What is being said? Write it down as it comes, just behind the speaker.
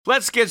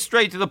Let's get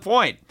straight to the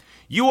point.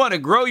 You want to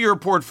grow your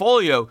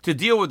portfolio to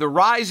deal with the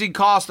rising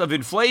cost of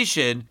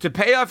inflation, to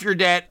pay off your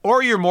debt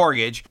or your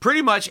mortgage,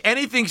 pretty much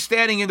anything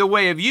standing in the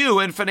way of you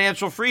and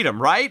financial freedom,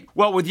 right?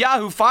 Well, with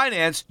Yahoo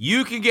Finance,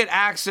 you can get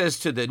access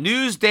to the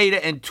news,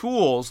 data, and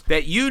tools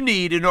that you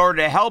need in order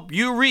to help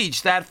you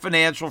reach that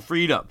financial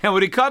freedom. And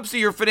when it comes to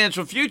your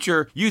financial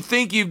future, you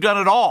think you've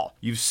done it all.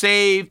 You've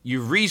saved,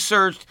 you've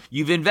researched,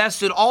 you've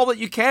invested all that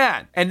you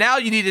can. And now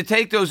you need to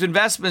take those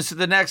investments to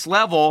the next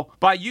level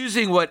by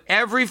using what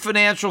every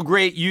financial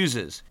great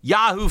uses.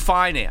 Yahoo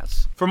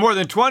Finance. For more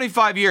than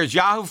 25 years,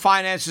 Yahoo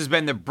Finance has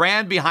been the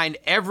brand behind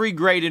every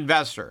great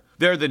investor.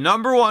 They're the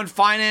 #1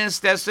 finance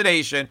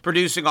destination,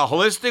 producing a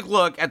holistic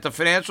look at the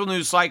financial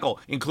news cycle,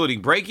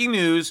 including breaking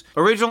news,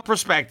 original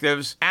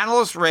perspectives,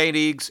 analyst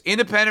ratings,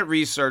 independent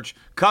research,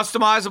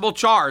 customizable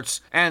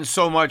charts, and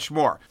so much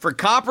more. For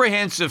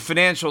comprehensive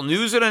financial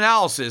news and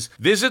analysis,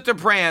 visit the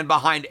brand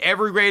behind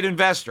every great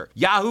investor,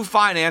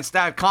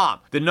 yahoofinance.com,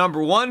 the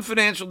 #1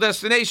 financial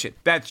destination.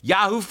 That's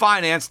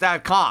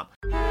yahoofinance.com.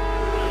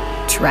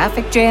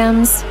 Traffic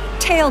jams,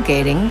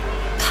 tailgating,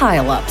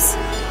 pileups.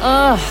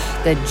 Ugh,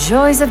 the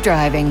joys of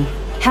driving.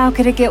 How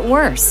could it get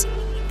worse?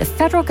 The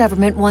federal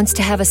government wants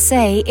to have a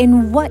say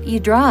in what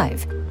you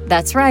drive.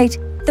 That's right.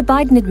 The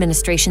Biden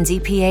administration's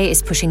EPA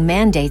is pushing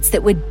mandates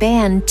that would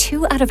ban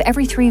 2 out of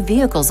every 3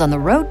 vehicles on the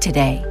road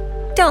today.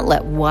 Don't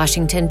let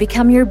Washington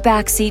become your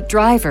backseat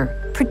driver.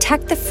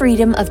 Protect the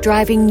freedom of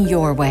driving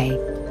your way.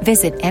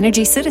 Visit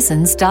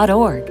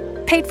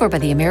EnergyCitizens.org. Paid for by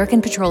the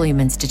American Petroleum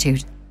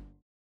Institute.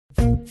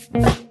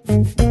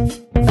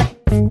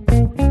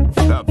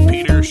 The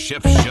Peter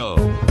Schiff Show.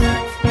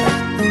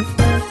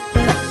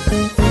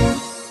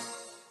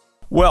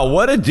 Well,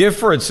 what a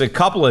difference a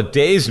couple of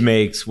days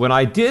makes. When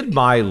I did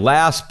my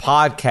last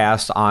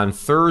podcast on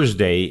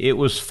Thursday, it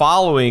was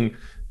following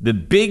the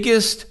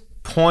biggest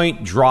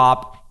point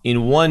drop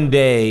in one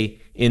day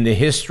in the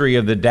history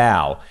of the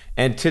Dow.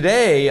 And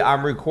today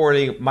I'm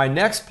recording my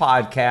next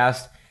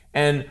podcast,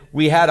 and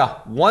we had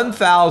a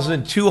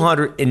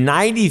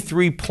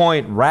 1,293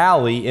 point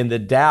rally in the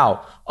Dow,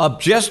 up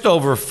just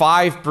over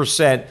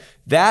 5%.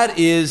 That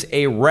is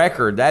a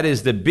record. That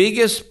is the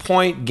biggest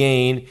point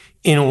gain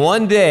in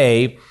one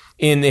day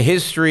in the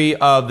history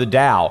of the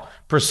Dow.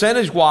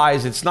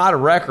 Percentage-wise, it's not a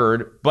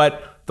record,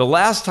 but the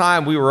last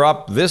time we were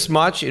up this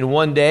much in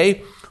one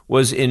day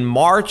was in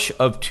March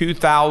of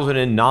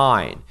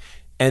 2009.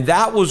 And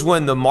that was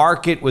when the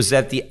market was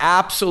at the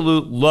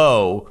absolute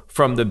low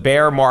from the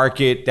bear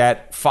market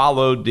that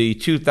followed the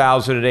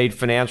 2008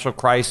 financial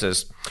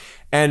crisis.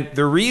 And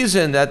the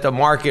reason that the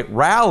market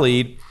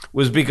rallied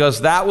was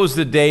because that was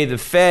the day the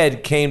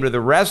Fed came to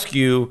the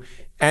rescue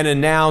and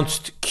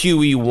announced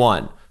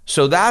QE1.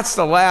 So that's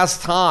the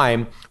last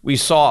time we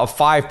saw a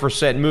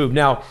 5% move.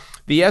 Now,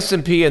 the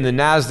S&P and the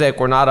NASDAQ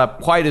were not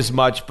up quite as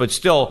much, but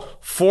still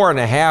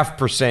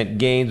 4.5%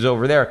 gains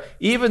over there.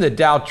 Even the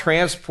Dow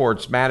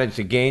Transports managed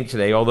to gain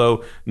today,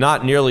 although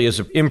not nearly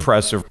as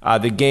impressive.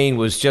 The gain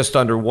was just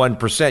under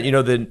 1%. You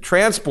know, the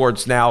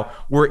transports now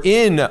were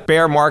in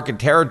bear market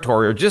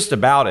territory, or just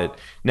about it.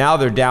 Now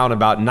they're down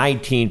about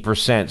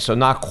 19%, so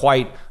not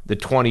quite the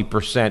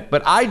 20%.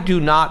 But I do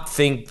not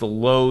think the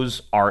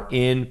lows are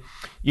in.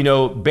 You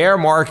know, bear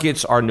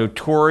markets are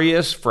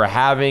notorious for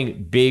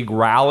having big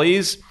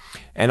rallies.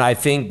 And I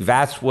think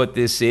that's what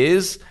this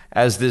is,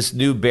 as this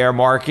new bear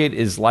market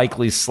is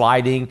likely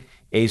sliding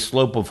a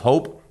slope of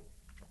hope.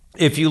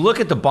 If you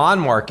look at the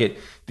bond market,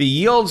 the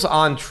yields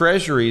on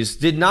treasuries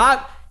did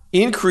not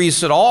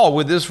increase at all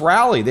with this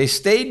rally. They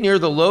stayed near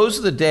the lows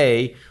of the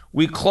day.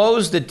 We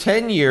closed the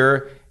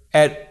 10-year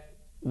at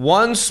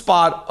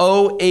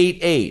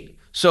 1.088.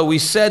 So we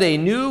set a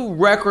new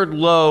record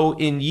low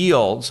in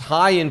yields,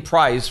 high in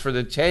price for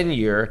the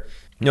 10-year.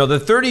 You know, the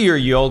 30-year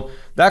yield,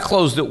 that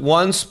closed at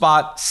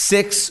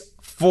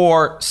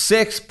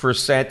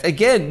 1.646%.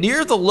 Again,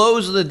 near the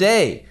lows of the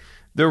day.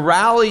 The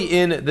rally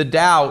in the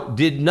Dow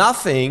did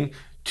nothing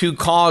to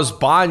cause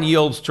bond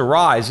yields to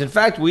rise. In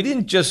fact, we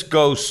didn't just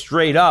go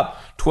straight up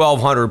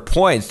 1,200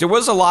 points. There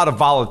was a lot of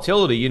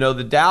volatility. You know,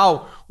 the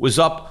Dow was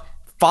up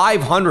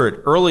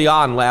 500 early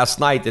on last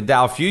night, the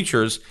Dow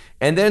futures,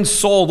 and then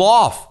sold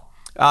off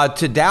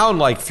to down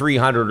like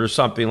 300 or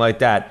something like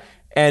that.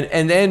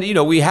 And then, you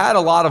know, we had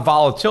a lot of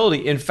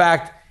volatility. In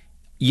fact,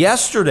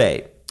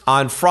 yesterday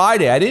on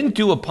Friday, I didn't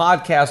do a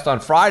podcast on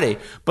Friday,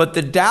 but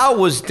the Dow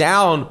was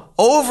down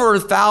over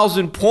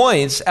 1,000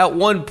 points at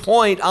one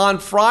point on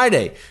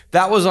Friday.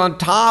 That was on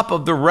top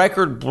of the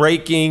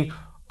record-breaking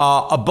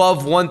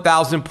above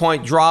 1,000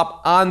 point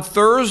drop on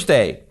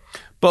Thursday.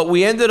 But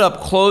we ended up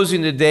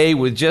closing the day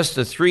with just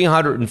a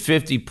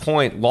 350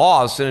 point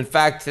loss. And in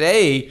fact,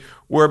 today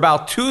we're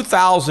about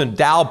 2,000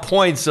 Dow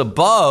points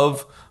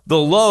above the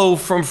low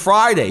from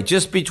Friday,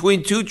 just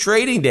between two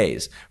trading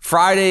days,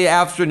 Friday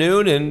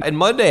afternoon and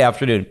Monday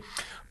afternoon.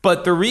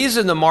 But the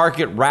reason the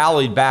market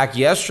rallied back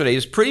yesterday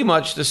is pretty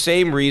much the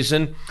same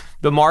reason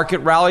the market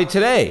rallied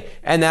today,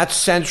 and that's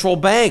central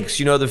banks.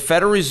 You know, the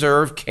Federal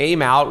Reserve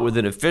came out with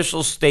an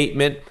official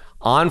statement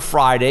on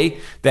Friday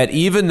that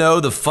even though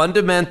the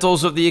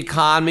fundamentals of the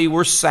economy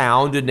were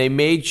sound, and they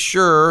made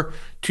sure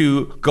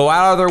to go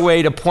out of their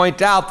way to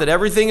point out that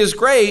everything is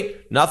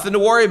great, nothing to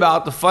worry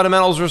about, the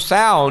fundamentals are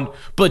sound,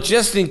 but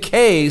just in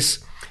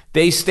case,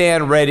 they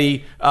stand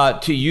ready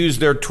to use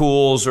their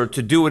tools or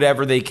to do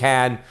whatever they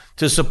can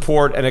to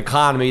support an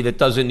economy that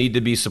doesn't need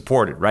to be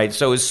supported, right?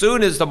 So as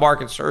soon as the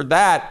markets heard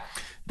that,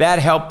 that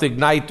helped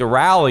ignite the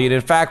rally. And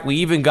in fact, we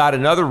even got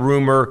another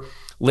rumor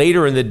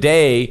later in the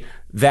day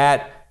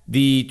that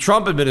the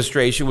Trump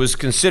administration was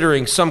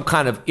considering some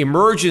kind of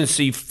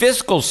emergency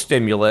fiscal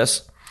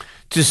stimulus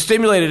to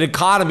stimulate an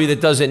economy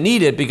that doesn't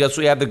need it because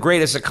we have the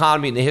greatest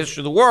economy in the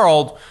history of the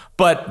world,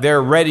 but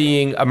they're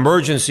readying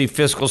emergency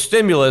fiscal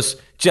stimulus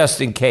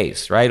just in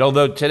case, right?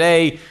 Although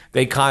today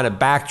they kind of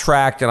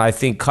backtracked, and I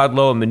think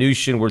Kudlow and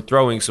Mnuchin were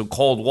throwing some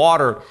cold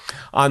water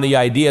on the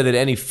idea that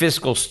any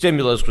fiscal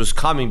stimulus was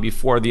coming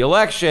before the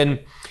election,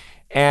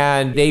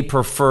 and they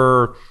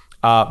prefer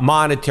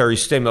monetary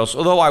stimulus.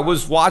 Although I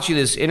was watching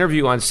this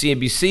interview on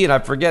CNBC, and I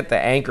forget the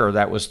anchor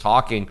that was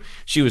talking.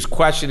 She was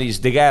questioning these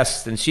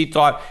guests, and she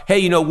thought,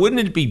 hey,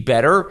 wouldn't it be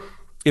better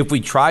if we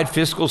tried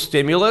fiscal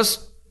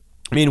stimulus?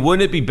 I mean,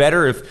 wouldn't it be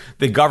better if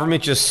the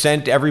government just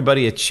sent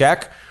everybody a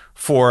check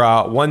for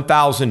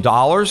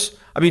 $1,000?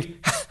 I mean,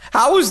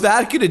 how is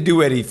that going to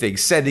do anything,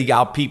 sending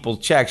out people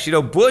checks?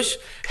 Bush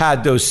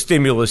had those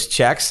stimulus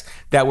checks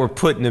that were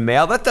put in the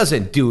mail. That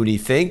doesn't do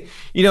anything.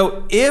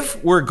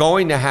 If we're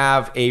going to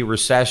have a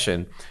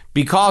recession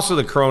because of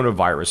the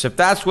coronavirus, if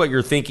that's what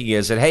you're thinking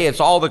is that, hey, it's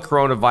all the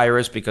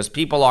coronavirus because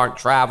people aren't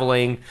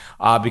traveling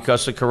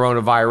because of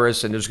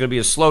coronavirus, and there's going to be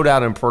a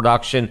slowdown in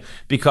production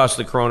because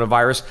of the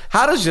coronavirus,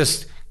 how does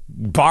just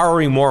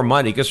borrowing more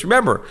money? Because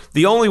remember,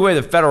 the only way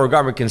the federal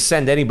government can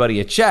send anybody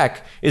a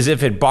check is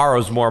if it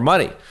borrows more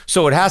money.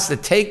 So it has to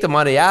take the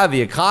money out of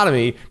the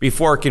economy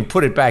before it can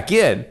put it back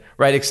in,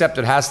 right? Except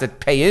it has to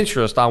pay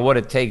interest on what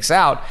it takes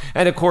out.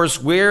 And of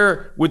course,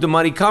 where would the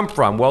money come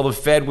from? Well, the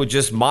Fed would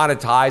just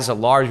monetize a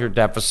larger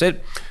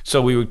deficit.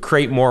 So we would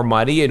create more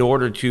money in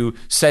order to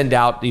send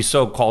out these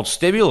so-called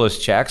stimulus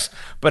checks.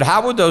 But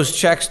how would those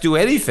checks do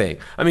anything?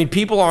 I mean,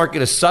 people aren't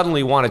going to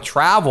suddenly want to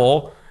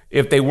travel.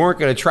 If they weren't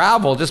going to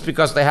travel, just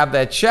because they have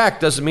that check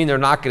doesn't mean they're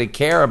not going to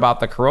care about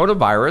the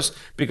coronavirus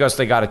because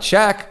they got a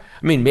check.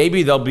 I mean,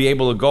 maybe they'll be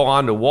able to go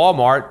on to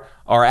Walmart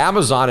or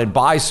Amazon and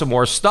buy some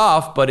more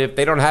stuff, but if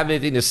they don't have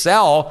anything to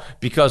sell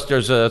because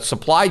there's a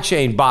supply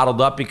chain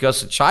bottled up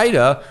because of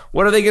China,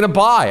 what are they going to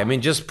buy? I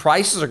mean, just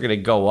prices are going to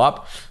go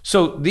up.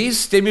 So these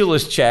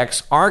stimulus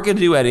checks aren't going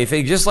to do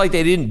anything, just like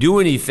they didn't do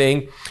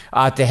anything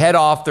to head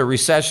off the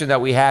recession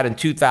that we had in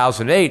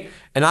 2008.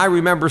 And I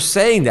remember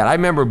saying that. I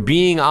remember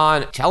being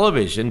on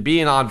television,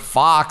 being on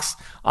Fox,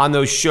 on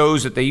those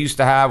shows that they used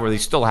to have, or they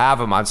still have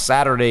them on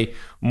Saturday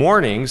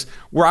mornings,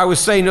 where I was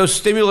saying those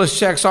stimulus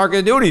checks aren't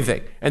going to do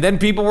anything. And then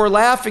people were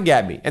laughing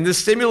at me. And the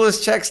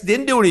stimulus checks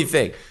didn't do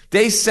anything.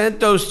 They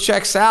sent those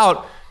checks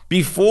out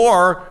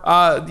before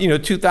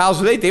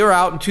 2008. They were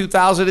out in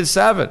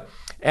 2007.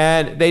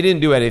 And they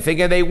didn't do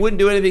anything. And they wouldn't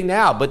do anything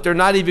now. But they're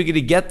not even going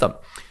to get them.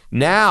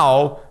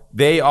 Now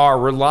they are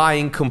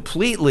relying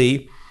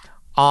completely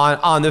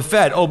on the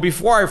Fed. Oh,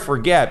 before I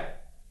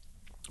forget,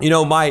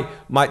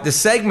 the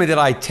segment that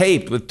I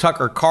taped with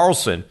Tucker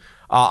Carlson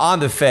on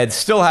the Fed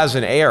still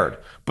hasn't aired,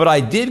 but I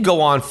did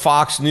go on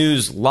Fox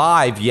News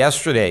Live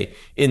yesterday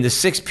in the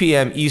 6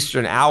 p.m.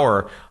 Eastern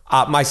hour.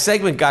 My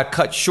segment got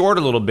cut short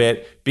a little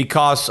bit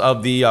because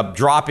of the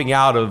dropping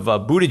out of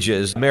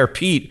Buttigieg, Mayor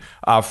Pete,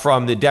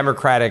 from the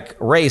Democratic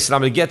race. And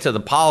I'm going to get to the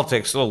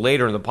politics a little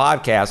later in the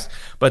podcast.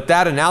 But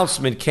that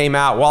announcement came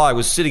out while I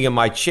was sitting in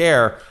my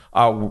chair,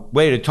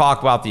 waiting to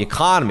talk about the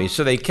economy.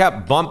 So they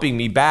kept bumping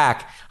me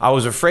back. I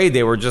was afraid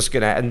they were just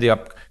going to end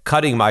up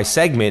cutting my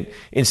segment.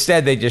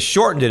 Instead, they just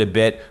shortened it a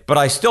bit, but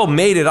I still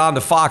made it on the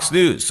Fox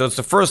News. So it's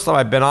the first time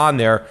I've been on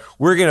there.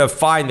 We're going to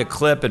find the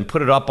clip and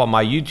put it up on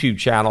my YouTube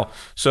channel.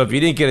 So if you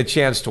didn't get a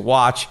chance to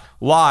watch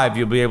live,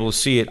 you'll be able to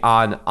see it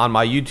on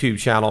my YouTube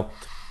channel.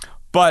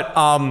 But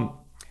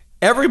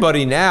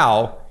everybody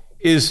now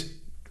is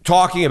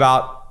talking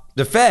about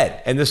the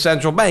Fed and the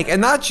central bank,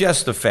 and not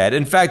just the Fed.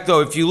 In fact,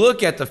 though, if you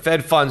look at the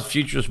Fed funds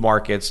futures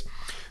markets,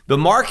 the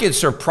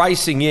markets are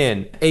pricing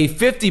in a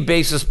 50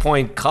 basis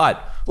point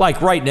cut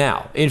like right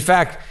now. In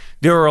fact,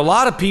 there were a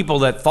lot of people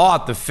that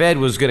thought the Fed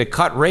was going to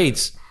cut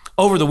rates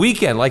over the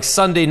weekend, like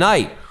Sunday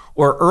night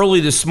or early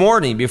this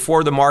morning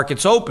before the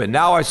markets open.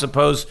 Now, I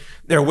suppose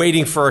they're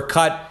waiting for a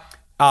cut,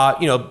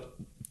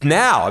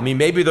 now. I mean,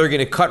 maybe they're going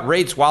to cut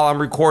rates while I'm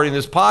recording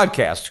this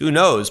podcast. Who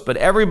knows? But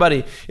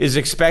everybody is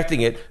expecting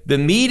it. The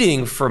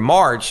meeting for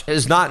March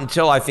is not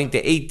until, I think,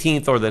 the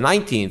 18th or the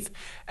 19th.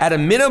 At a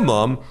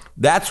minimum,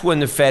 that's when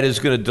the Fed is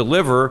going to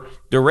deliver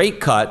the rate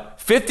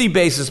cut, 50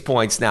 basis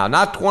points now,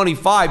 not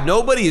 25.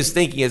 Nobody is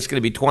thinking it's going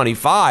to be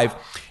 25.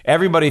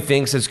 Everybody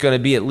thinks it's going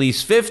to be at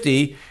least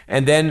 50,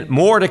 and then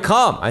more to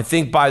come. I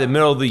think by the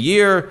middle of the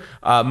year,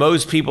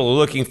 most people are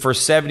looking for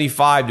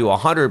 75 to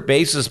 100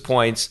 basis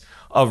points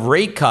of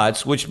rate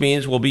cuts, which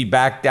means we'll be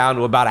back down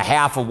to about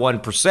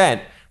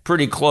 0.5%,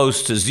 pretty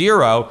close to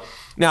zero.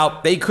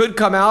 Now, they could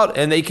come out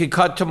and they could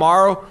cut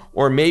tomorrow,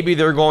 or maybe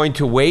they're going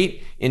to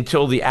wait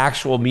until the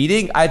actual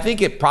meeting. I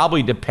think it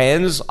probably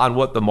depends on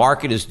what the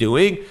market is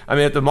doing. I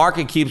mean, if the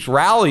market keeps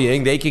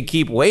rallying, they can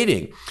keep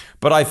waiting.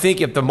 But I think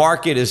if the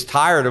market is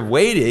tired of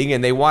waiting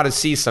and they want to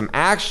see some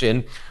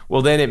action,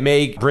 well, then it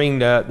may bring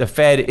the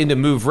Fed into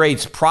move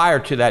rates prior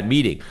to that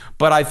meeting.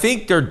 But I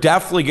think they're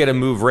definitely going to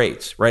move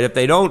rates, right? If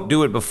they don't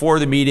do it before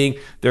the meeting,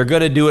 they're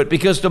going to do it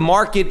because the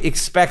market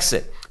expects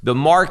it. The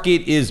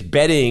market is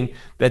betting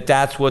that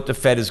that's what the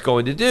Fed is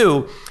going to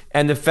do.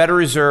 And the Federal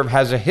Reserve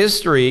has a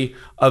history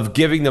of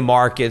giving the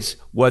markets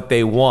what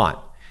they want.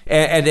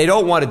 And they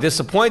don't want to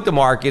disappoint the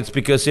markets,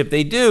 because if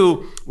they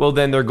do, well,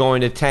 then they're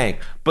going to tank.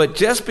 But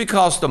just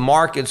because the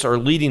markets are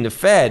leading the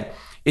Fed,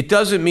 it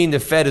doesn't mean the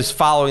Fed is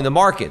following the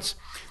markets.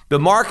 The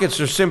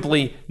markets are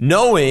simply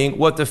knowing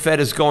what the Fed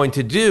is going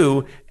to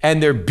do,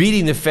 and they're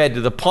beating the Fed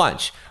to the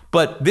punch.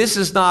 But this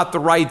is not the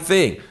right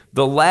thing.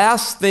 The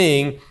last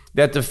thing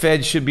that the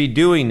Fed should be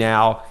doing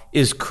now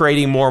is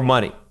creating more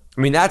money.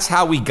 I mean, that's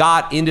how we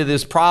got into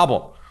this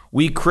problem.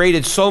 We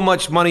created so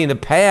much money in the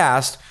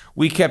past.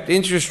 We kept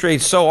interest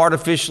rates so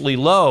artificially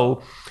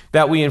low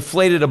that we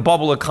inflated a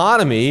bubble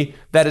economy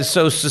that is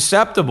so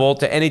susceptible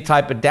to any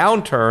type of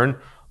downturn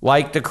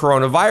like the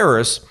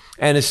coronavirus.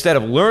 And instead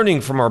of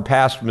learning from our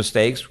past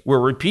mistakes, we're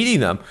repeating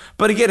them.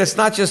 But again, it's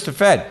not just the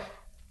Fed.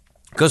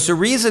 Because the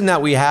reason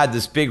that we had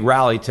this big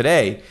rally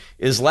today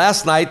is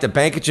last night, the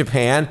Bank of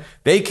Japan,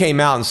 they came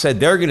out and said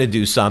they're going to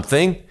do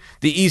something.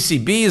 The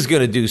ECB is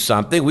going to do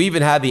something. We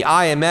even had the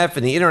IMF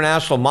and the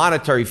International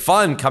Monetary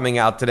Fund coming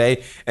out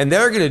today, and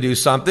they're going to do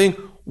something.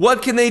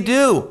 What can they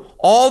do?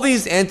 All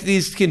these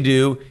entities can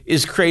do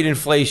is create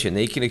inflation.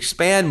 They can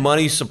expand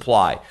money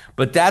supply,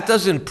 but that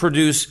doesn't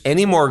produce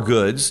any more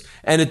goods,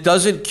 and it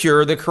doesn't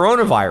cure the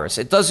coronavirus.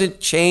 It doesn't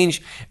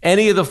change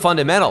any of the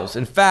fundamentals.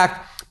 In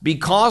fact,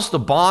 because the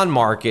bond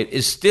market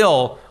is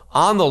still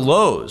on the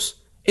lows,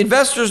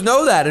 investors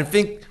know that and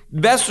think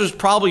investors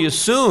probably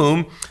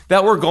assume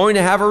that we're going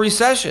to have a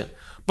recession,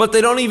 but they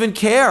don't even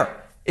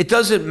care. It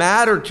doesn't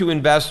matter to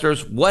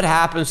investors what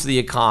happens to the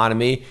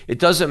economy. It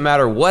doesn't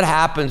matter what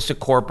happens to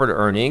corporate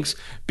earnings,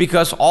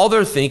 because all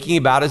they're thinking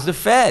about is the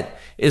Fed.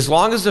 As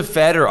long as the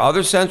Fed or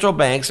other central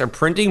banks are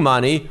printing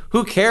money,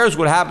 who cares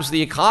what happens to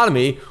the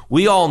economy?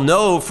 We all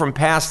know from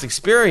past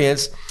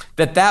experience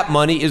that that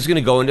money is going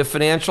to go into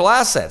financial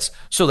assets.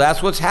 So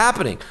that's what's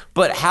happening.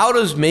 But how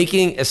does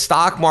making a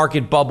stock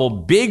market bubble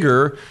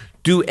bigger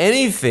do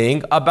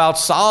anything about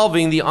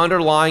solving the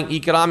underlying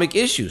economic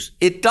issues?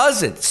 It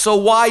doesn't. So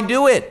why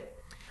do it?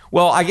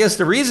 Well, I guess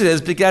the reason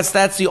is because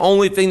that's the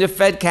only thing the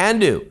Fed can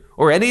do,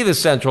 or any of the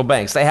central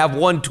banks. They have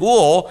one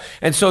tool,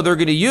 and so they're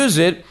going to use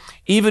it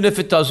even if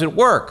it doesn't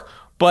work.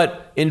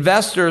 But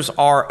investors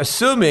are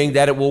assuming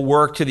that it will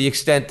work to the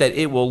extent that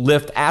it will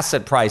lift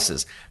asset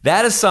prices.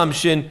 That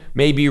assumption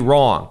may be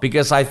wrong,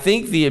 because I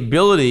think the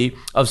ability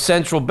of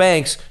central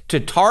banks to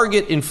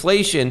target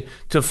inflation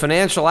to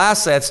financial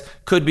assets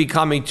could be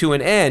coming to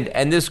an end.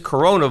 And this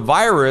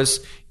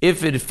coronavirus,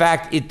 if in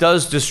fact it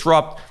does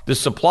disrupt the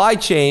supply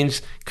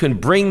chains, can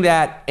bring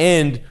that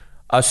end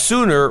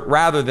sooner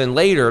rather than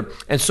later.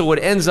 And so what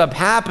ends up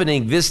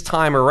happening this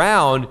time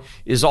around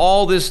is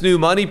all this new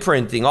money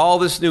printing, all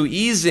this new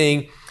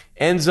easing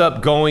ends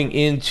up going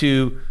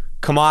into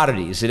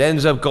commodities. It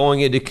ends up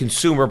going into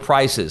consumer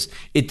prices.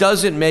 It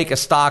doesn't make a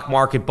stock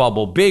market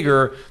bubble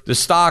bigger. The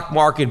stock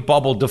market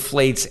bubble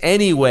deflates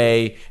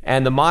anyway,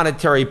 and the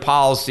monetary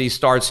policy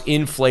starts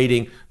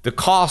inflating the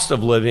cost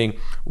of living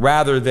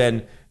rather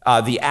than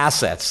the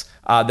assets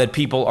that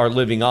people are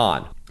living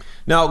on.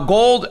 Now,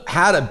 gold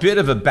had a bit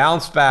of a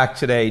bounce back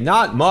today,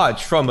 not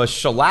much from a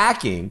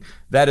shellacking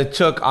that it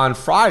took on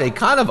Friday,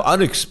 kind of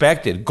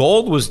unexpected.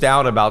 Gold was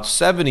down about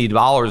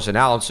 $70 an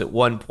ounce at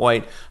one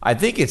point. I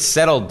think it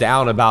settled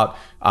down about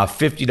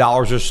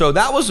 $50 or so.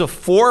 That was a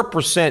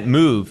 4%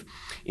 move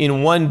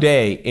in one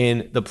day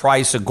in the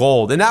price of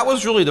gold. And that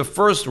was really the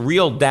first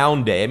real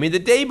down day. I mean, the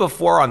day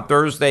before on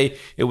Thursday,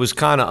 it was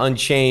kind of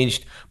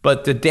unchanged,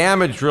 but the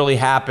damage really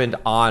happened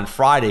on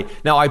Friday.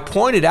 Now, I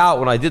pointed out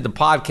when I did the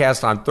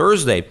podcast on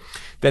Thursday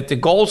that the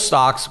gold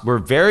stocks were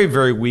very,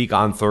 very weak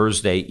on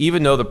Thursday,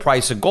 even though the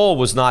price of gold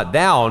was not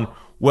down.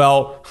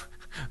 Well,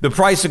 the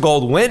price of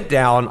gold went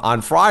down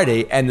on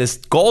Friday, and the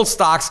gold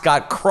stocks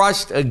got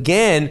crushed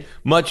again,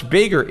 much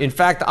bigger. In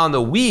fact, on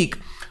the week,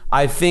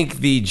 I think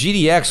the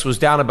GDX was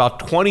down about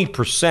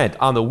 20%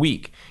 on the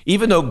week.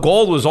 Even though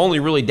gold was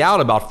only really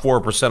down about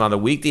 4% on the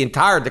week, the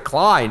entire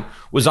decline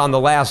was on the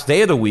last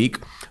day of the week.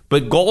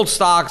 But gold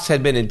stocks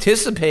had been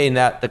anticipating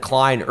that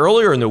decline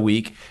earlier in the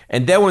week.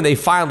 And then when they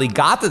finally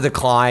got the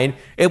decline,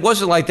 it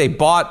wasn't like they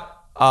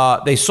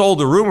sold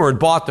the rumor and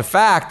bought the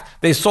fact.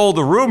 They sold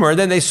the rumor and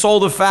then they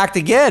sold the fact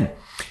again.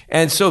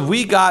 And so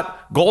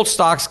gold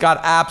stocks got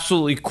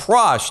absolutely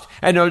crushed.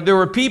 And there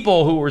were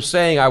people who were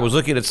saying, I was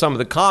looking at some of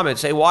the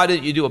comments, say, why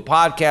didn't you do a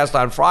podcast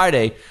on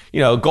Friday?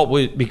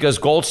 Because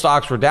gold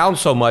stocks were down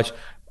so much.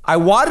 I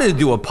wanted to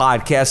do a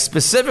podcast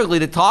specifically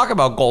to talk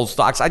about gold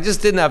stocks. I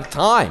just didn't have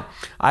time.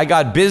 I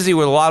got busy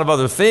with a lot of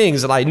other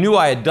things, and I knew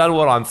I had done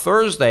one on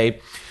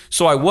Thursday.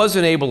 So I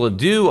wasn't able to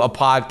do a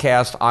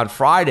podcast on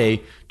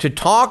Friday to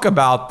talk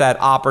about that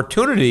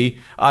opportunity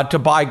to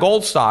buy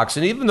gold stocks.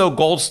 And even though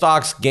gold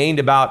stocks gained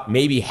about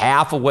maybe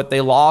half of what they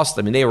lost,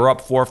 I mean, they were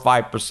up 4 or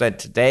 5%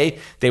 today.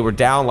 They were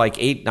down like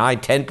 8, 9,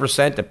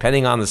 10%,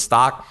 depending on the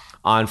stock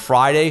on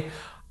Friday.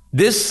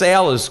 This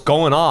sale is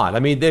going on.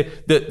 I mean,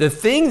 the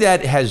thing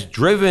that has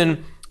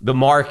driven the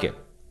market,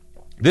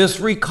 this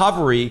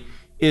recovery,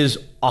 is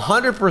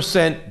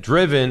 100%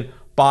 driven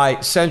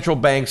by central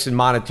banks and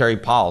monetary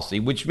policy,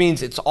 which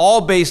means it's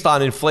all based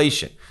on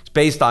inflation. It's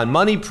based on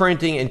money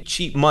printing and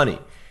cheap money.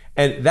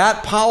 And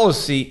that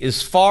policy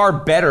is far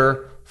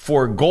better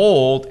for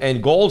gold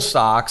and gold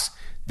stocks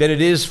than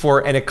it is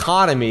for an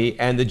economy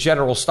and the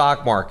general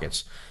stock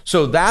markets.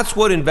 So that's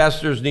what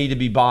investors need to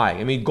be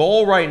buying. I mean,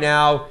 gold right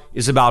now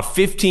is about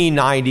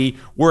 $1,590.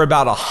 We're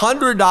about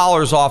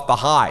 $100 off the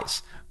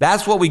highs.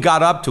 That's what we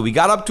got up to. We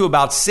got up to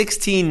about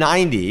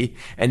 $1,690,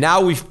 and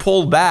now we've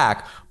pulled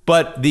back.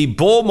 But the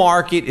bull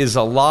market is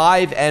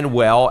alive and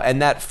well,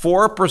 and that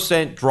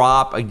 4%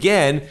 drop,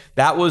 again,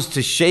 that was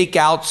to shake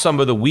out some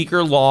of the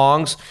weaker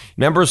longs.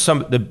 Remember,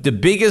 the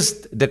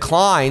biggest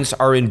declines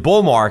are in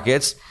bull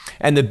markets,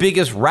 and the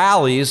biggest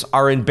rallies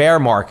are in bear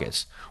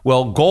markets.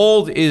 Well,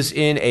 gold is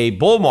in a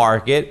bull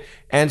market,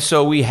 and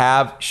so we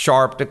have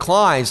sharp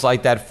declines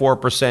like that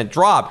 4%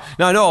 drop.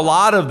 Now, I know a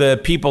lot of the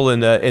people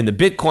in the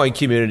Bitcoin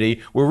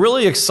community were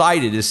really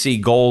excited to see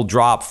gold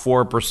drop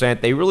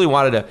 4%. They really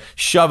wanted to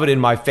shove it in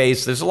my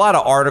face. There's a lot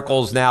of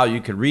articles now, you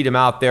can read them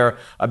out there,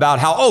 about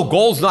how,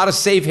 gold's not a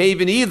safe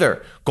haven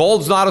either.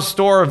 Gold's not a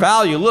store of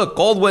value. Look,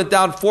 gold went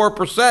down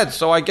 4%,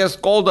 so I guess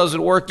gold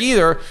doesn't work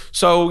either.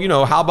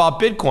 So, how about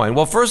Bitcoin?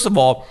 Well, first of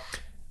all,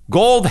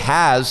 gold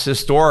has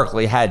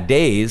historically had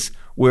days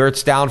where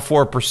it's down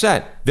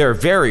 4%. They're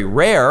very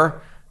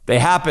rare. They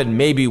happen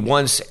maybe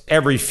once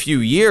every few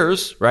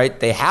years, right?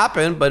 They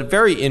happen, but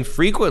very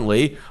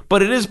infrequently.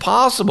 But it is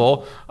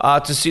possible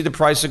to see the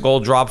price of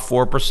gold drop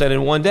 4%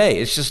 in one day.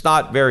 It's just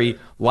not very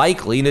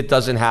likely, and it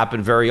doesn't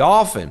happen very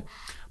often.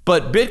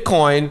 But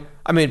Bitcoin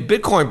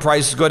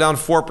prices go down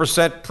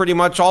 4% pretty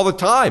much all the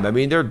time. I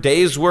mean, there are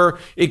days where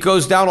it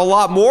goes down a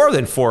lot more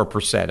than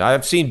 4%.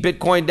 I've seen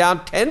Bitcoin down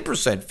 10%,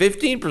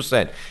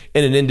 15%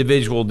 in an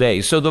individual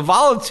day. So the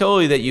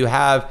volatility that you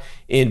have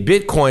in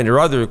Bitcoin or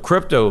other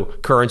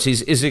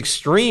cryptocurrencies is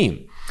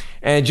extreme.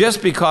 And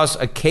just because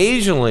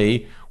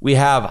occasionally we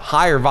have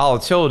higher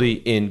volatility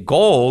in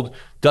gold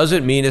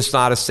doesn't mean it's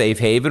not a safe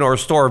haven or a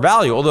store of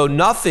value, although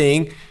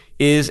nothing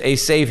is a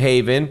safe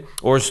haven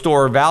or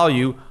store of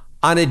value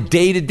on a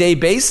day-to-day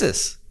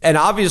basis. And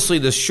obviously,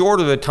 the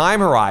shorter the time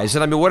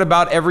horizon, what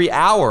about every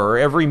hour or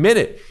every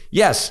minute?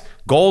 Yes,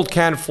 gold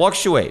can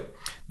fluctuate.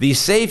 The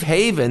safe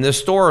haven, the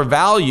store of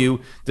value,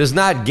 does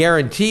not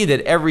guarantee that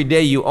every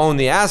day you own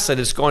the asset,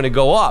 it's going to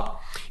go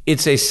up.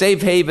 It's a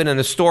safe haven and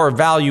a store of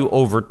value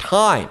over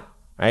time,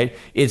 right?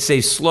 It's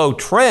a slow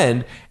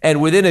trend. And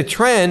within a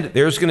trend,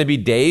 there's going to be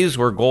days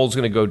where gold's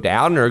going to go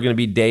down, and there are going to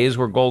be days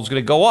where gold's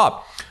going to go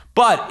up.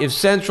 But if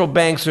central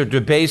banks are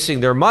debasing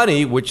their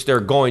money, which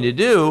they're going to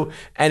do,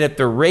 and if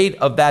the rate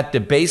of that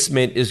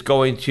debasement is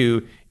going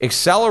to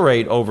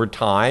accelerate over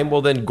time,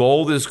 well, then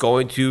gold is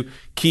going to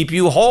keep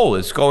you whole.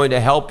 It's going to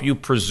help you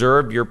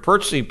preserve your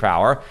purchasing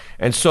power.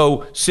 And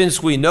so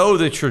since we know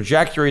the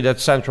trajectory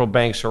that central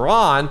banks are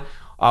on,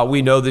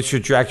 we know the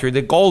trajectory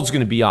that gold's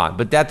going to be on.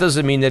 But that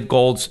doesn't mean that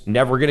gold's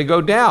never going to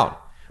go down.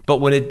 But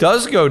when it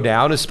does go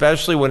down,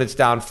 especially when it's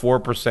down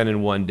 4%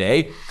 in one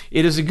day,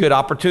 it is a good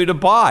opportunity to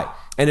buy.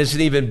 And it's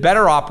an even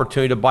better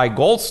opportunity to buy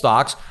gold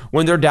stocks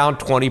when they're down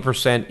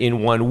 20%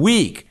 in 1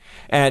 week.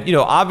 And,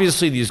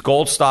 obviously these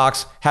gold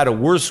stocks had a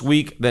worse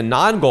week than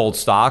non-gold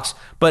stocks,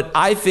 but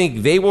I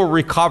think they will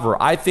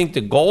recover. I think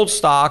the gold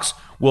stocks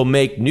will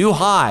make new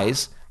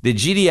highs. The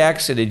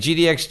GDX and the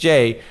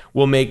GDXJ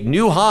will make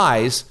new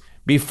highs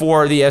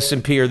before the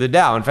S&P or the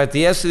Dow. In fact,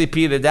 the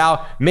S&P or the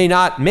Dow may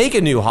not make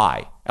a new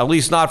high, at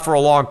least not for a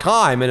long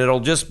time, and it'll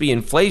just be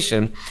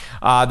inflation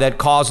that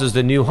causes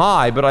the new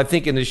high. But I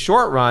think in the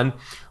short run,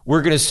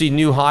 we're going to see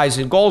new highs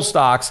in gold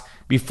stocks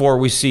before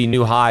we see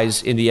new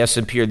highs in the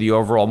S&P or the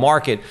overall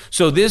market.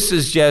 So this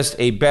is just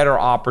a better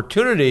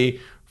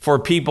opportunity for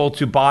people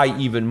to buy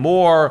even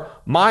more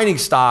mining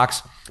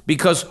stocks,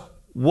 because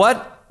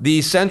what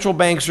the central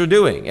banks are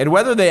doing, and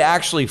whether they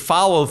actually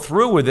follow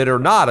through with it or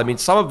not,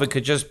 some of it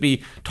could just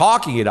be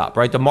talking it up,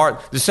 right?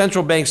 The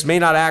central banks may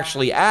not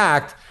actually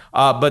act,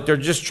 but they're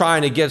just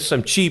trying to get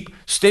some cheap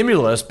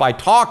stimulus by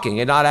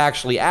talking and not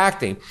actually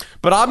acting.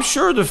 But I'm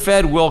sure the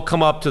Fed will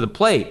come up to the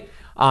plate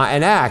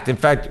and act. In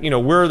fact,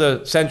 we're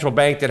the central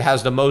bank that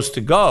has the most to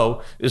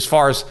go as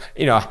far as,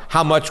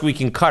 how much we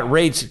can cut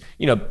rates,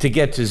 to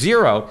get to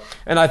zero.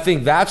 And I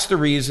think that's the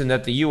reason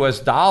that the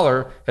US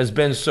dollar has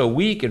been so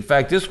weak. In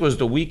fact, this was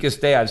the weakest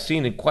day I've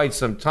seen in quite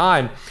some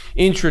time.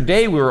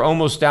 Intraday, we were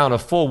almost down a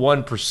full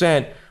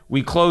 1%.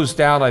 We closed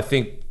down, I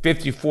think,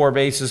 54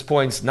 basis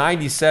points,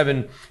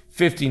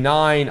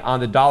 97.59 on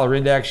the dollar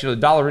index. The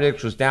dollar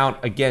index was down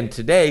again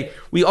today.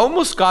 We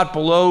almost got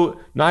below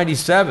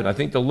 97. I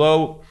think the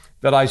low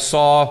that I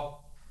saw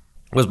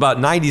was about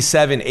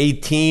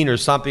 97.18 or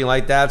something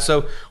like that.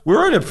 So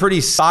we're in a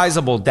pretty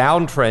sizable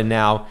downtrend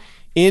now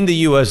in the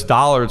US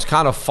dollar. It's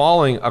kind of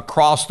falling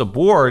across the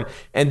board.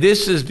 And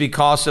this is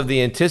because of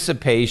the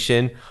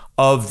anticipation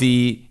of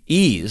the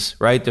ease,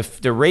 right?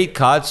 The rate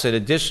cuts and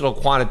additional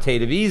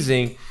quantitative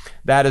easing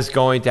that is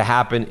going to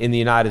happen in the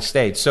United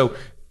States. So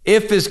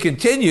if this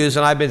continues,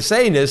 and I've been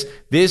saying this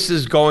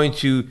is going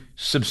to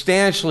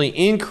substantially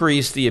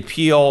increase the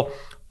appeal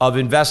of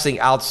investing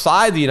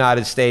outside the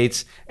United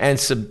States and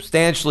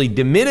substantially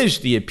diminish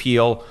the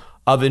appeal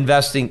of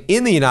investing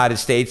in the United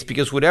States,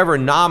 because whatever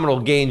nominal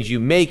gains you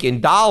make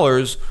in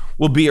dollars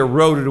will be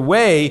eroded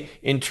away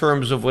in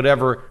terms of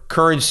whatever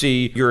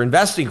currency you're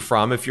investing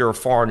from if you're a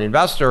foreign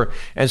investor.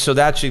 And so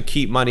that should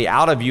keep money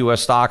out of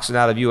U.S. stocks and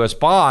out of U.S.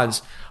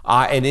 bonds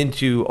and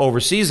into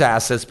overseas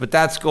assets. But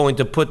that's going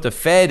to put the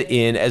Fed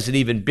in as an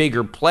even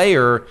bigger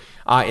player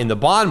in the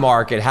bond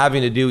market,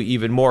 having to do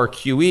even more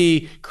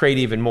QE, create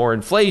even more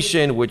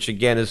inflation, which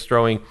again is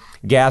throwing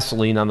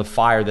gasoline on the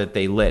fire that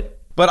they lit.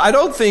 But I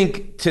don't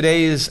think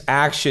today's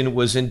action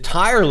was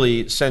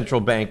entirely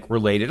central bank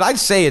related. I'd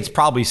say it's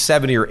probably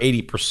 70 or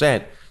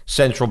 80%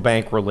 central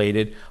bank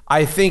related.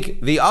 I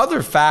think the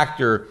other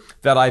factor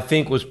that I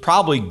think was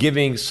probably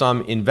giving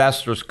some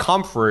investors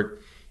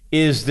comfort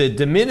is the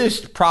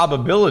diminished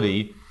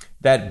probability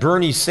that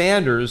Bernie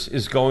Sanders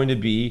is going to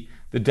be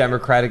the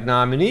Democratic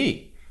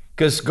nominee.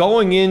 Because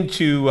going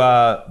into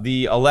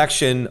the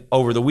election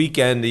over the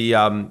weekend,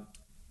 the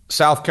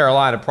South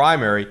Carolina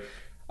primary,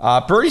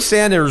 Bernie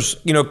Sanders,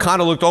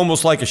 kind of looked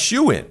almost like a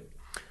shoo-in.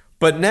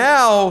 But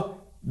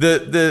now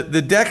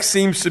the deck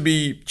seems to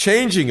be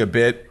changing a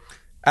bit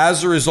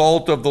as a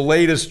result of the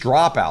latest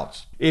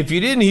dropouts. If you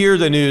didn't hear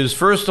the news,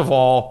 first of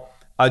all,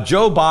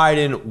 Joe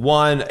Biden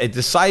won a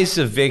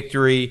decisive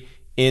victory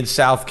in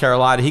South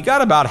Carolina. He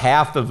got about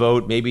half the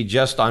vote, maybe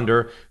just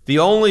under. The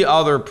only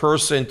other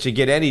person to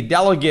get any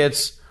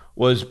delegates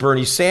was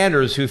Bernie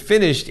Sanders, who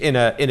finished in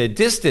a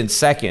distant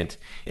second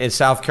in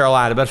South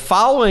Carolina. But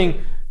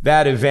following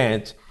that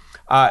event,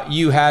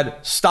 you had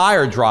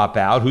Steyer drop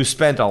out, who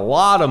spent a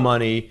lot of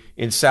money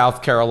in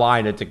South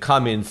Carolina to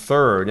come in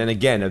third. And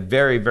again, a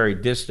very, very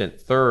distant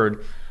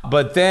third.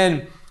 But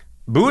then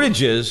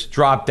Buttigieg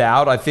dropped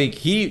out. I think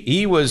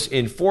he was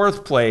in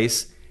fourth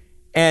place.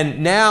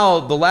 And now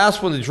the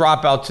last one to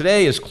drop out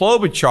today is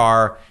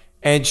Klobuchar,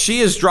 and she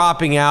is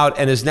dropping out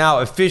and is now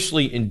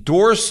officially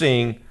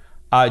endorsing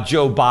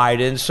Joe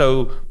Biden.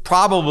 So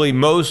probably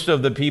most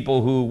of the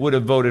people who would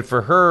have voted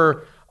for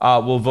her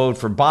will vote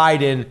for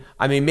Biden.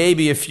 I mean,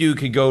 maybe a few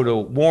could go to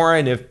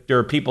Warren if there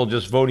are people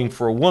just voting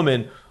for a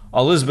woman.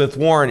 Elizabeth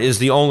Warren is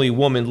the only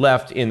woman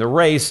left in the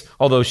race,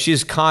 although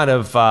she's kind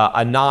of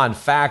a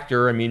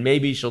non-factor. I mean,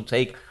 maybe she'll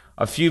take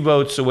a few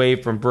votes away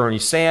from Bernie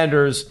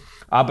Sanders.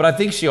 But I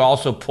think she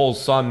also pulls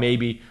some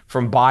maybe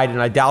from Biden.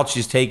 I doubt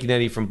she's taking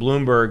any from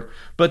Bloomberg.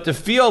 But the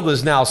field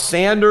is now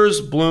Sanders,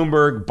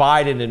 Bloomberg,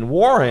 Biden, and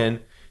Warren.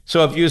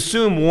 So if you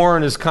assume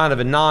Warren is kind of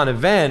a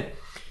non-event,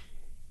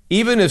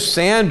 even if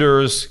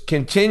Sanders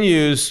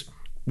continues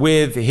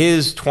with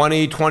his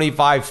 20,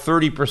 25,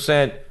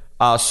 30%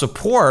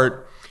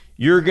 support,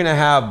 you're going to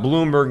have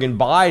Bloomberg and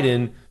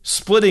Biden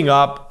splitting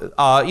up,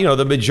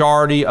 the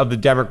majority of the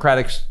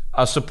Democratic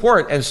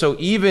support. And so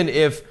even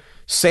if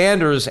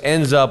Sanders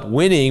ends up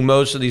winning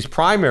most of these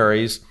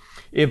primaries,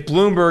 if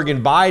Bloomberg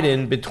and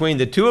Biden, between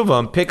the two of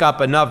them, pick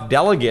up enough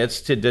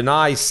delegates to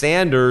deny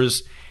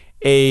Sanders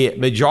a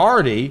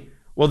majority,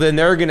 well, then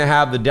they're going to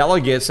have the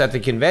delegates at the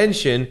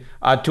convention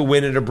to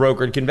win at a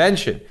brokered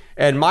convention.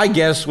 And my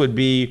guess would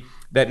be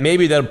that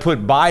maybe they'll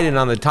put Biden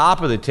on the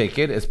top of the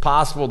ticket. It's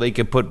possible they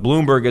could put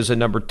Bloomberg as a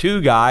number two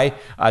guy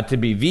to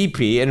be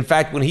VP. And in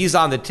fact, when he's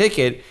on the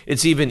ticket,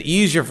 it's even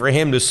easier for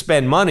him to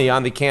spend money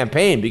on the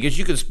campaign, because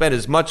you can spend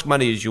as much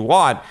money as you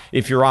want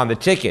if you're on the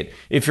ticket.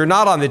 If you're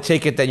not on the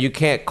ticket, then you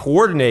can't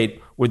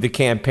coordinate with the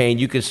campaign.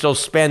 You can still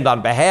spend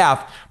on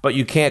behalf, but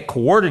you can't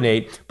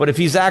coordinate. But if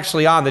he's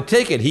actually on the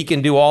ticket, he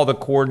can do all the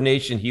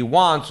coordination he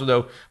wants.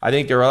 Although I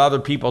think there are other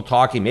people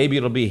talking. Maybe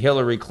it'll be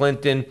Hillary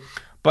Clinton.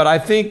 But I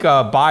think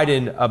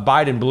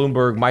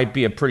Biden-Bloomberg might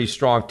be a pretty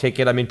strong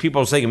ticket. I mean,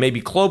 people are saying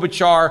maybe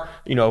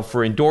Klobuchar,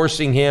 for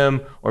endorsing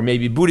him, or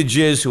maybe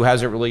Buttigieg, who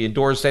hasn't really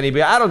endorsed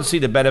anybody. I don't see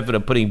the benefit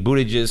of putting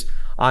Buttigieg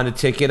on a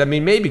ticket. I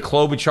mean, maybe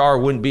Klobuchar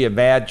wouldn't be a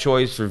bad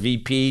choice for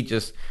VP,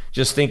 just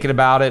thinking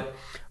about it.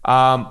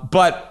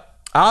 But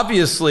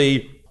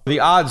obviously,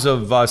 the odds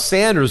of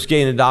Sanders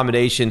gaining the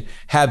nomination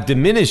have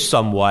diminished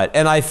somewhat.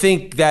 And I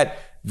think that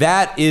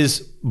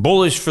is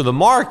bullish for the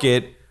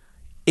market,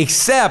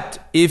 except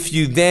if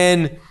you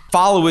then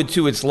follow it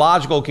to its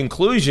logical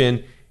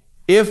conclusion.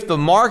 If the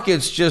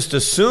markets just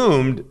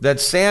assumed that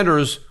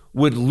Sanders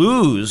would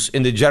lose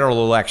in the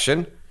general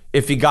election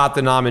if he got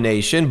the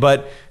nomination,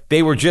 but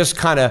they were just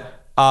kind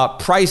of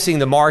pricing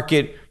the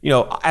market,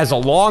 as a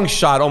long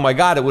shot, oh my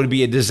God, it would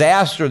be a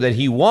disaster that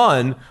he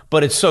won,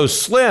 but it's so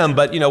slim.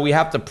 But, we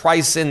have to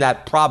price in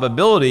that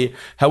probability,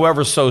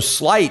 however so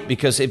slight,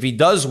 because if he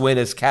does win,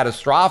 it's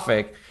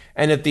catastrophic.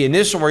 And if the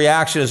initial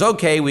reaction is,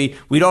 okay, we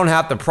don't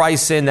have to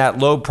price in that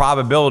low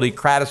probability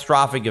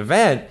catastrophic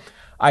event,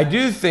 I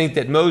do think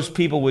that most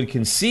people would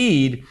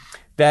concede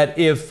that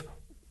if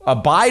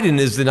Biden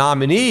is the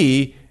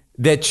nominee,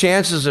 that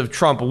chances of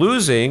Trump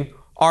losing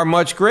are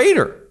much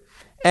greater.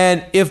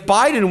 And if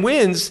Biden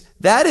wins,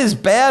 that is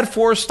bad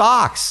for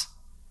stocks,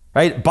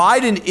 right?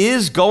 Biden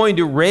is going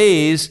to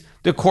raise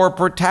the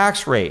corporate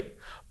tax rate.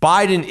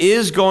 Biden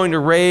is going to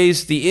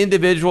raise the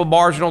individual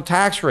marginal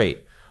tax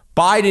rate.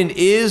 Biden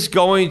is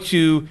going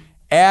to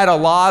add a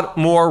lot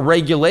more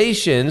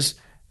regulations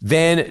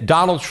than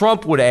Donald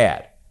Trump would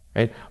add.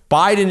 Right?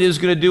 Biden is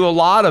going to do a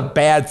lot of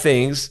bad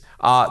things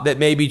that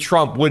maybe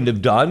Trump wouldn't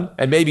have done,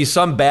 and maybe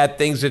some bad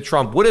things that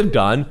Trump would have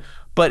done.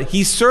 But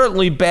he's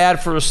certainly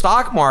bad for a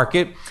stock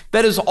market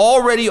that is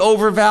already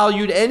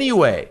overvalued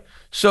anyway.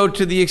 So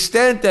to the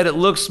extent that it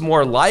looks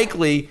more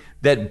likely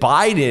that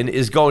Biden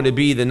is going to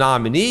be the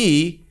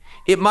nominee,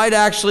 it might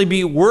actually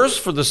be worse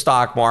for the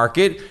stock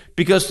market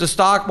because the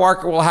stock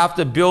market will have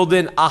to build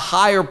in a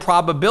higher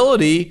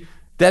probability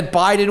that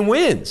Biden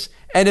wins.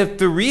 And if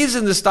the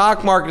reason the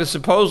stock market is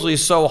supposedly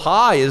so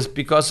high is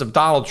because of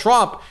Donald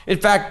Trump, in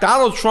fact,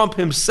 Donald Trump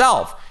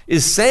himself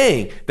is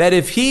saying that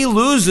if he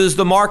loses,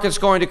 the market's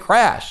going to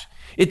crash.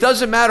 It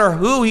doesn't matter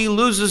who he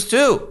loses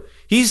to.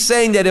 He's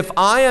saying that if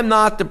I am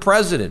not the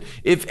president,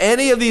 if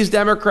any of these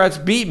Democrats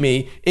beat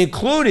me,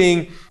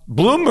 including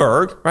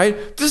Bloomberg,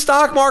 right, the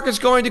stock market's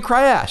going to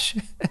crash.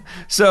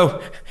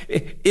 So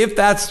if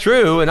that's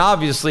true, and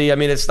obviously, I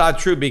mean, it's not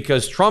true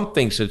because Trump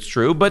thinks it's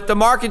true, but the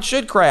market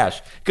should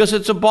crash because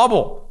it's a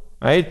bubble,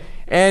 right?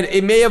 And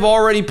it may have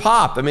already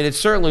popped. I mean, it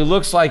certainly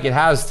looks like it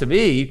has to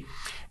me.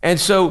 And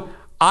so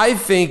I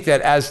think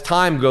that as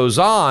time goes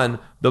on,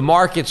 the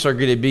markets are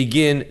going to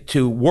begin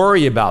to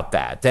worry about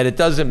that it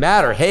doesn't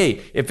matter.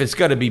 Hey, if it's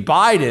going to be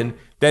Biden,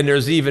 then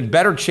there's even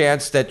better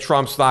chance that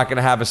Trump's not going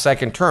to have a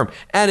second term.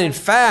 And in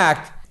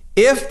fact,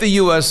 if the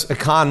U.S.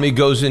 economy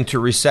goes into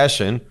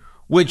recession,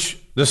 which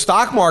the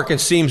stock market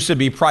seems to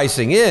be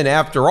pricing in,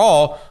 after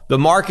all, the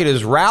market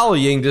is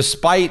rallying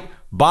despite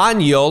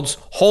bond yields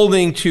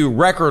holding to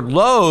record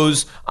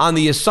lows on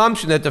the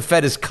assumption that the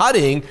Fed is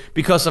cutting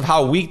because of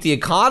how weak the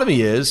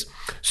economy is.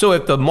 So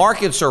if the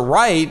markets are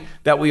right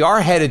that we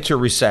are headed to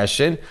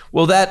recession,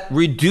 well, that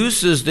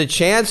reduces the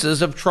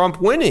chances of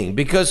Trump winning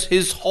because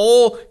his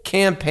whole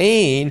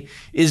campaign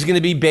is going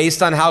to be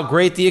based on how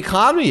great the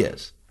economy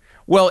is.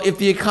 Well, if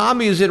the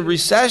economy is in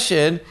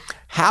recession,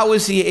 how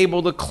is he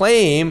able to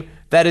claim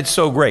that it's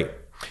so great?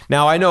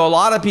 Now, I know a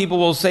lot of people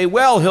will say,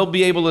 well, he'll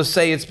be able to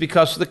say it's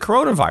because of the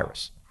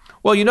coronavirus.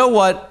 Well, you know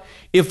what?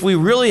 If we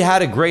really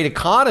had a great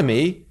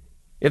economy,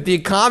 if the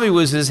economy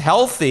was as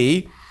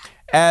healthy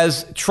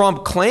as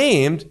Trump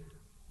claimed,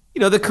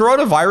 the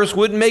coronavirus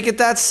wouldn't make it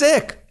that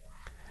sick.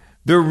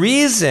 The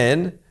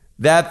reason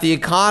that the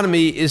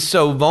economy is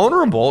so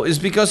vulnerable is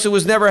because it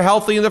was never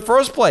healthy in the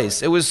first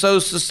place. It was so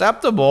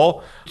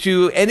susceptible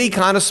to any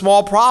kind of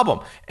small problem.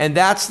 And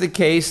that's the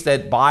case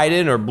that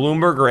Biden or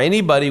Bloomberg or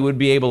anybody would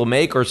be able to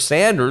make, or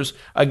Sanders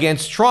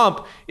against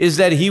Trump, is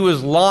that he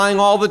was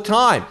lying all the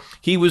time.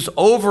 He was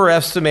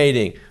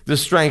overestimating the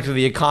strength of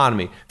the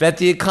economy, that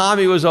the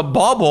economy was a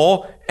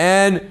bubble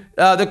and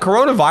the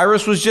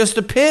coronavirus was just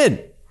a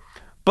pin.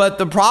 But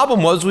the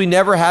problem was we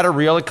never had a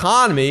real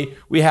economy.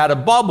 We had a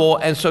bubble,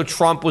 and so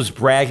Trump was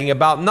bragging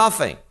about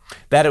nothing,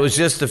 that it was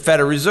just the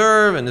Federal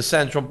Reserve and the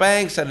central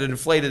banks that had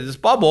inflated this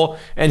bubble,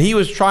 and he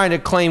was trying to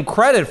claim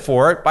credit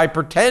for it by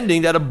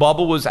pretending that a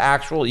bubble was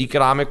actual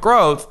economic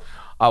growth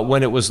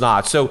when it was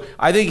not. So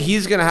I think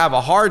he's going to have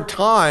a hard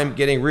time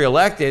getting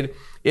reelected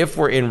if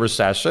we're in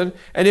recession.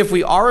 And if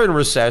we are in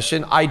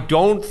recession, I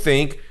don't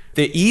think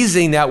the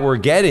easing that we're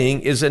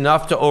getting is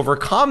enough to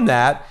overcome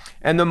that.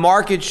 And the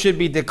market should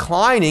be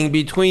declining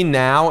between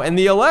now and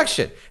the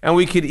election. And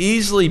we could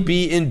easily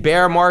be in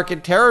bear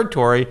market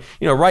territory.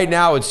 Right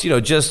now it's,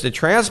 just the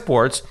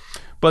transports,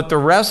 but the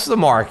rest of the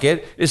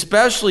market,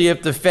 especially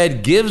if the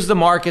Fed gives the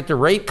market the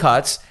rate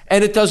cuts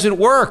and it doesn't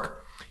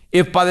work.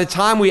 If by the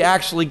time we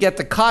actually get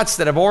the cuts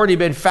that have already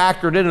been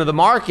factored into the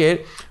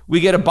market, we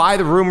get to buy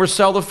the rumor,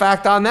 sell the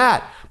fact on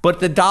that.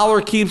 But the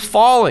dollar keeps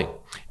falling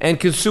and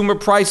consumer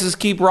prices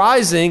keep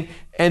rising,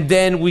 and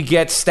then we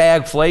get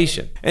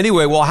stagflation.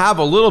 Anyway, we'll have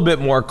a little bit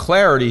more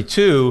clarity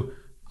too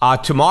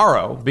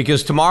tomorrow,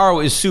 because tomorrow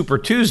is Super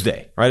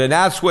Tuesday, right? And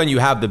that's when you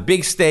have the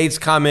big states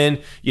come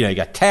in. You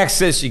got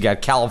Texas, you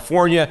got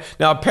California.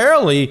 Now,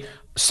 apparently,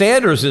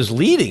 Sanders is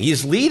leading.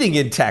 He's leading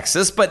in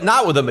Texas, but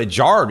not with a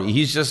majority.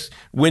 He's just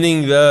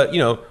winning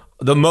the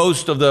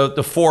most of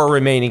the four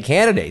remaining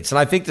candidates. And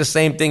I think the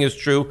same thing is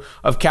true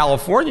of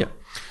California.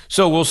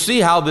 So we'll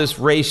see how this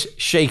race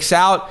shakes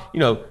out.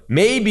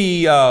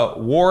 Maybe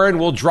Warren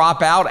will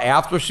drop out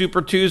after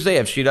Super Tuesday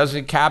if she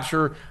doesn't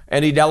capture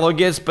any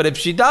delegates. But if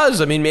she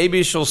does,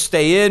 maybe she'll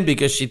stay in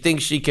because she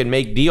thinks she can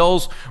make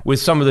deals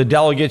with some of the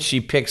delegates she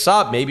picks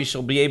up. Maybe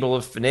she'll be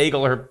able to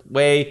finagle her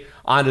way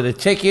onto the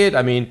ticket.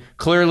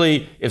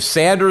 Clearly, if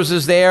Sanders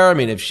is there,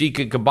 if she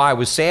could combine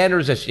with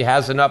Sanders, if she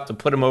has enough to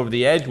put him over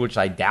the edge, which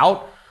I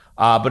doubt.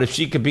 But if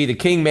she could be the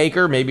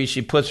kingmaker, maybe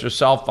she puts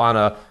herself on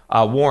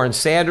a Warren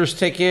Sanders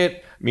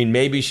ticket. I mean,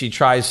 maybe she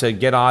tries to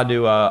get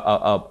onto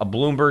a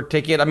Bloomberg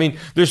ticket. I mean,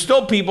 there's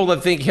still people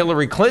that think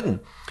Hillary Clinton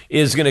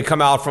is going to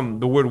come out from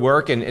the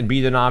woodwork and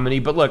be the nominee.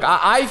 But look,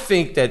 I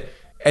think that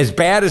as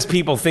bad as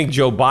people think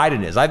Joe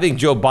Biden is, I think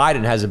Joe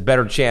Biden has a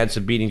better chance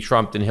of beating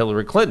Trump than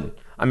Hillary Clinton.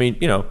 I mean,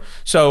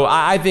 so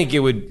I think it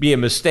would be a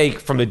mistake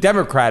from the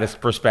Democratic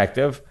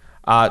perspective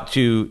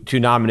to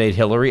nominate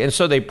Hillary, and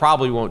so they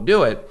probably won't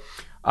do it.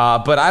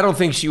 But I don't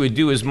think she would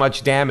do as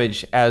much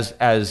damage as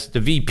the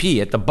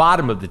VP at the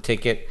bottom of the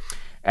ticket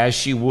as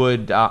she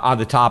would on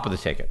the top of the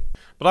ticket.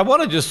 But I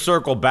want to just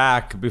circle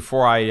back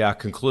before I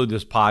conclude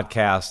this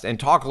podcast and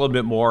talk a little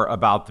bit more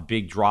about the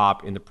big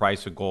drop in the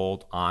price of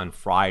gold on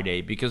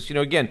Friday. Because,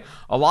 again,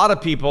 a lot of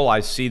people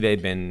I see,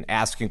 they've been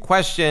asking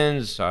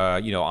questions,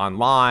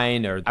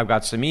 online, or I've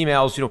got some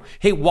emails,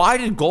 hey, why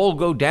did gold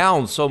go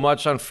down so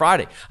much on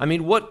Friday? I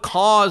mean, what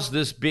caused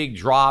this big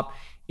drop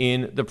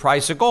in the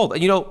price of gold?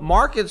 And,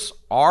 markets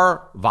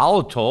are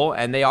volatile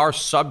and they are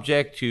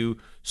subject to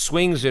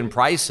swings in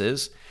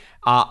prices.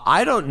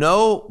 I don't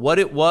know what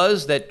it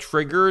was that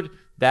triggered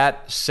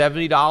that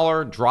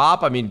 $70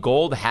 drop. I mean,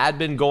 gold had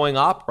been going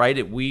up,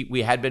 right?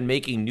 We had been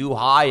making new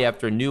high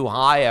after new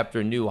high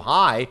after new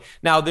high.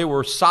 Now, there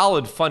were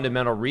solid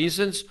fundamental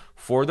reasons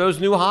for those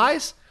new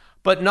highs,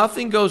 but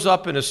nothing goes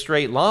up in a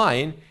straight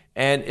line.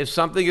 And if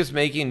something is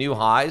making new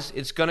highs,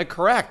 it's going to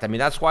correct. I mean,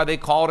 that's why they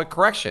call it a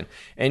correction.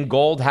 And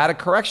gold had a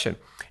correction.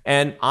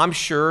 And I'm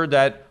sure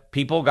that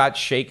people got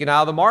shaken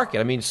out of the market.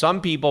 I mean, some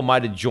people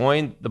might have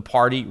joined the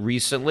party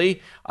recently,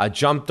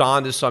 jumped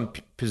onto some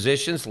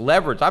positions,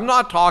 leveraged. I'm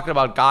not talking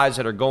about guys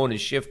that are going to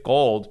shift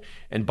gold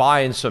and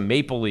buying some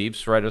Maple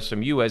Leafs, right, or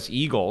some U.S.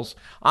 Eagles.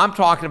 I'm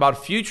talking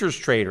about futures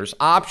traders,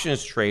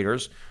 options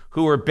traders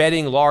who are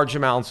betting large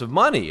amounts of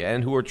money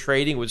and who are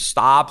trading with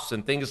stops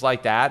and things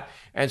like that.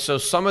 And so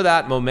some of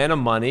that momentum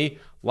money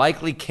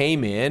likely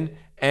came in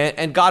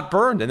and got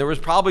burned. And there was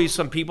probably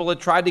some people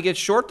that tried to get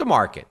short the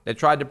market, that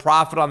tried to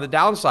profit on the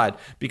downside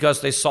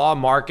because they saw a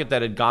market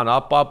that had gone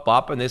up,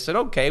 and they said,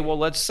 okay, well,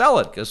 let's sell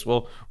it because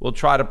we'll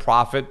try to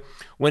profit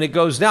when it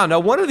goes down.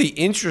 Now, one of the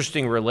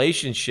interesting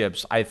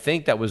relationships I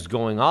think that was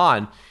going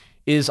on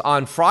is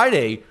on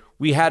Friday,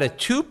 we had a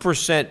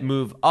 2%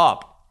 move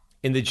up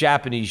in the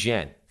Japanese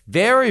yen.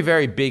 Very,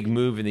 very big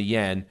move in the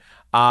yen.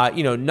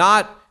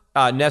 Not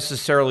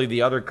necessarily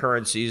the other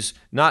currencies,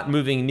 not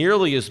moving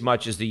nearly as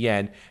much as the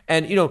yen.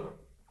 And,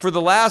 for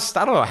the last,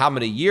 I don't know how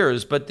many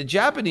years, but the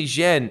Japanese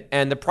yen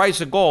and the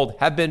price of gold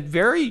have been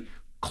very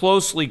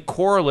closely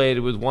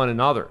correlated with one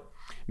another,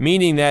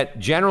 meaning that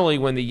generally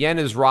when the yen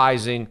is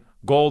rising,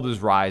 gold is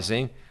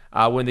rising.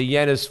 When the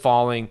yen is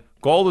falling,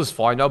 gold is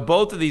falling. Now,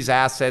 both of these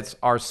assets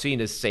are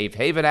seen as safe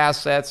haven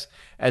assets,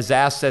 as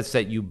assets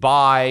that you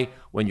buy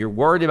when you're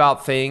worried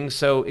about things.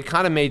 So it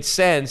kind of made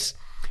sense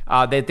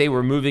that they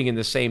were moving in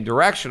the same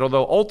direction.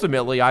 Although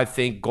ultimately, I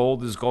think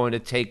gold is going to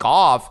take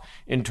off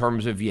in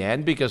terms of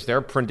yen because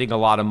they're printing a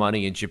lot of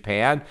money in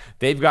Japan.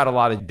 They've got a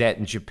lot of debt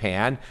in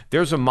Japan.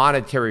 There's a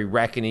monetary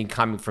reckoning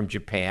coming for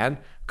Japan,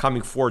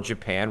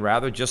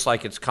 just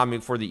like it's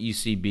coming for the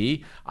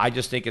ECB. I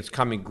just think it's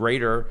coming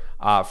greater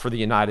for the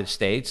United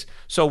States.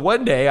 So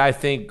one day, I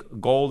think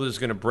gold is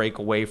going to break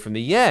away from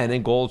the yen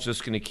and gold's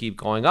just going to keep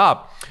going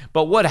up.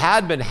 But what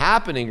had been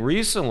happening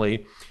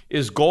recently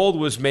is gold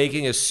was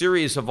making a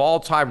series of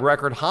all-time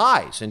record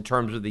highs in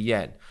terms of the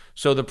yen.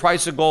 So the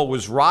price of gold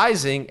was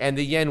rising and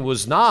the yen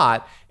was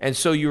not. And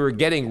so you were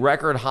getting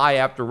record high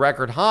after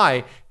record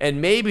high.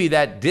 And maybe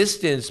that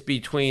distance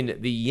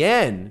between the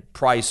yen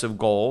price of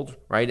gold,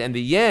 right, and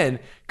the yen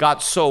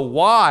got so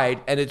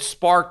wide and it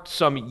sparked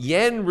some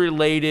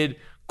yen-related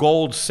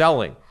gold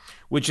selling,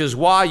 which is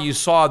why you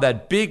saw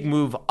that big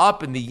move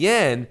up in the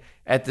yen.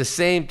 At the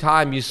same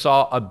time, you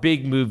saw a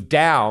big move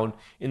down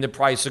in the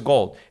price of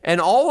gold.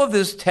 And all of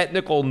this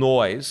technical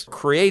noise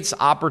creates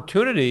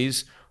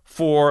opportunities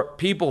for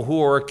people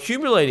who are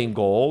accumulating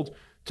gold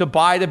to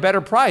buy at a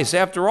better price.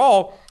 After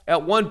all,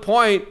 at one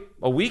point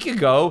a week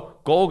ago,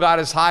 gold got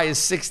as high as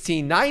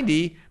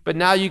 $16.90, but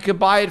now you can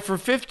buy it for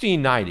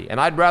 $15.90.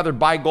 And I'd rather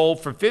buy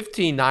gold for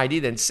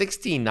 $15.90 than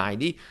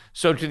 $16.90.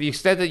 So to the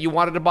extent that you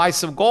wanted to buy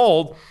some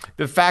gold,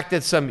 the fact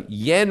that some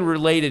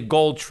yen-related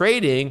gold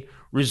trading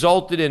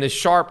resulted in a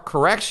sharp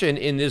correction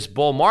in this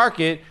bull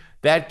market,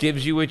 that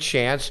gives you a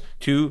chance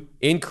to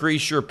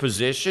increase your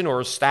position or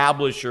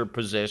establish your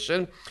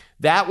position.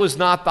 That was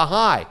not the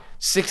high.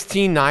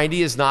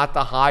 $16.90 is not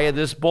the high of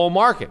this bull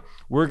market.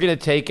 We're going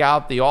to take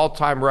out the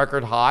all-time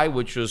record high,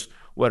 which was,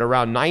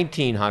 around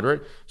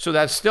 $1,900. So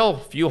that's still a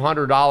few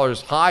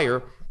 $100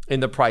 higher in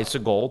the price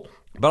of gold.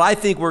 But I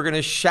think we're going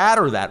to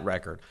shatter that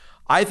record.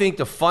 I think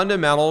the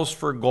fundamentals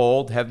for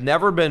gold have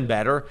never been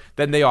better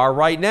than they are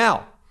right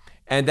now.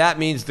 And that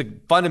means the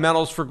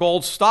fundamentals for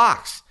gold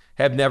stocks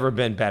have never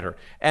been better.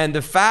 And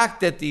the fact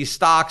that these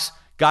stocks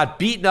got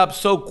beaten up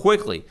so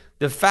quickly,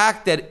 the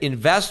fact that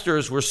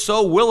investors were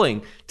so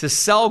willing to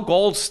sell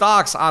gold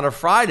stocks on a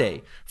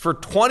Friday for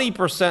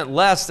 20%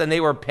 less than they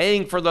were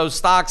paying for those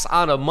stocks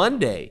on a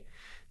Monday,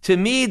 to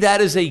me,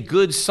 that is a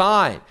good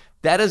sign.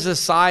 that is a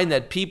sign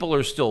that people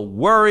are still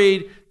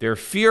worried, they're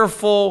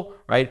fearful,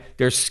 right?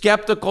 They're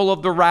skeptical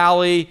of the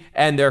rally,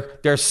 and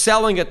they're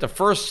selling at the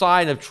first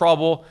sign of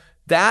trouble.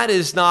 That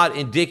is not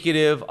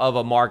indicative of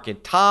a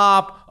market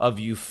top, of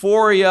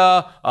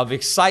euphoria, of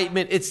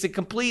excitement. It's the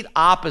complete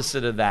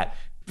opposite of that.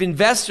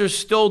 Investors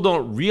still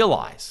don't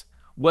realize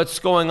what's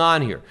going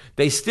on here.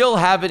 They still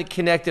haven't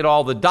connected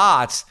all the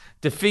dots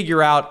to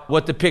figure out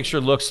what the picture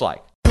looks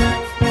like.